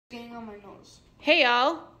Getting on my nose. Hey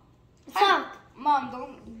y'all. Stop.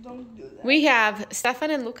 Mom, don't do that. We have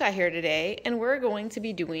Stefan and Luca here today, and we're going to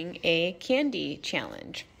be doing a candy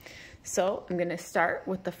challenge. So I'm gonna start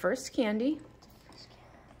with the first candy.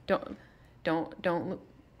 Don't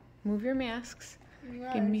move your masks.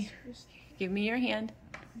 Yeah, Give me your hand.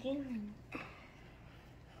 Can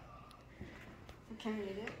I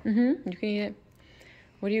eat it? You can eat it.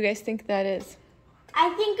 What do you guys think that is? I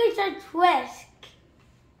think it's a twist.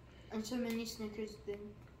 It's a mini Snickers thing.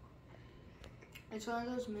 It's one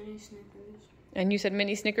of those mini Snickers. And you said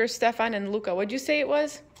mini Snickers, Stefan and Luca. What'd you say it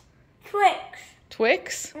was? Twix.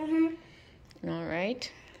 Twix? Mm-hmm. All right.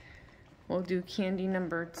 We'll do candy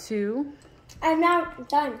number 2. I'm now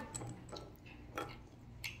done.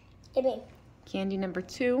 Give me. Candy number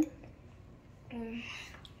 2.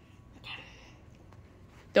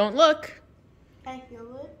 Don't look. I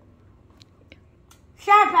feel it.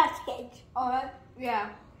 Sour Patch Kids. Oh, yeah.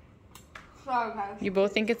 Sour Patch. You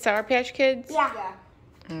both think it's Sour Patch Kids? Yeah.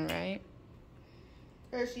 Yeah. All right.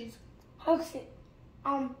 Hershey's. Hershey.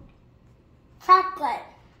 Chocolate.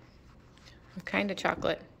 What kind of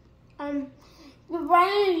chocolate? The one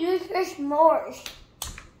you use for s'mores.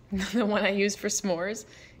 The one I use for s'mores?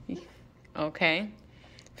 Okay.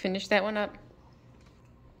 Finish that one up.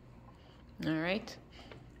 All right.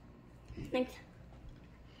 Thanks.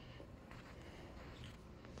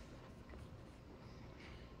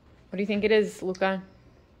 What do you think it is, Luca?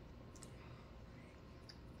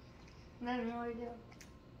 I have no idea.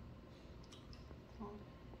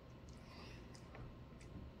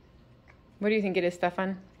 What do you think it is,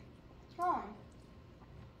 Stefan? What's wrong?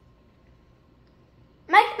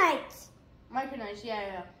 Mike Knights. Mike and Ice,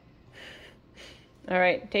 yeah. All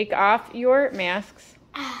right. Take off your masks.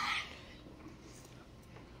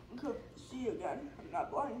 Good. See you again. I'm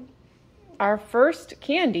not blind. Our first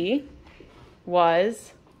candy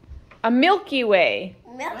was a Milky Way.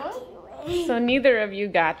 Milky Way. So neither of you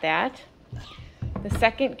got that. The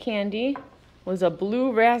second candy was a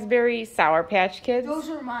blue raspberry Sour Patch Kids. Those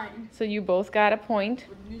are mine. So you both got a point.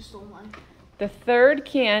 But you stole mine. The third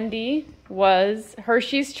candy was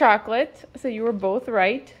Hershey's chocolate. So you were both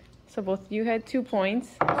right. So both of you had 2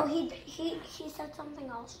 points. Oh, he said something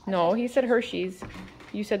else. No, he said Hershey's.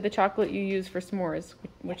 You said the chocolate you use for s'mores,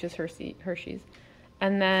 which is Hershey's.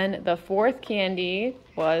 And then the fourth candy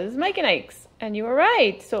was Mike and Ike's. And you were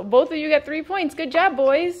right. So both of you got 3 points. Good job,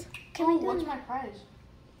 boys. Can we do What's my prize?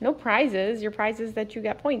 No prizes. Your prize is that you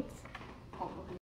got points.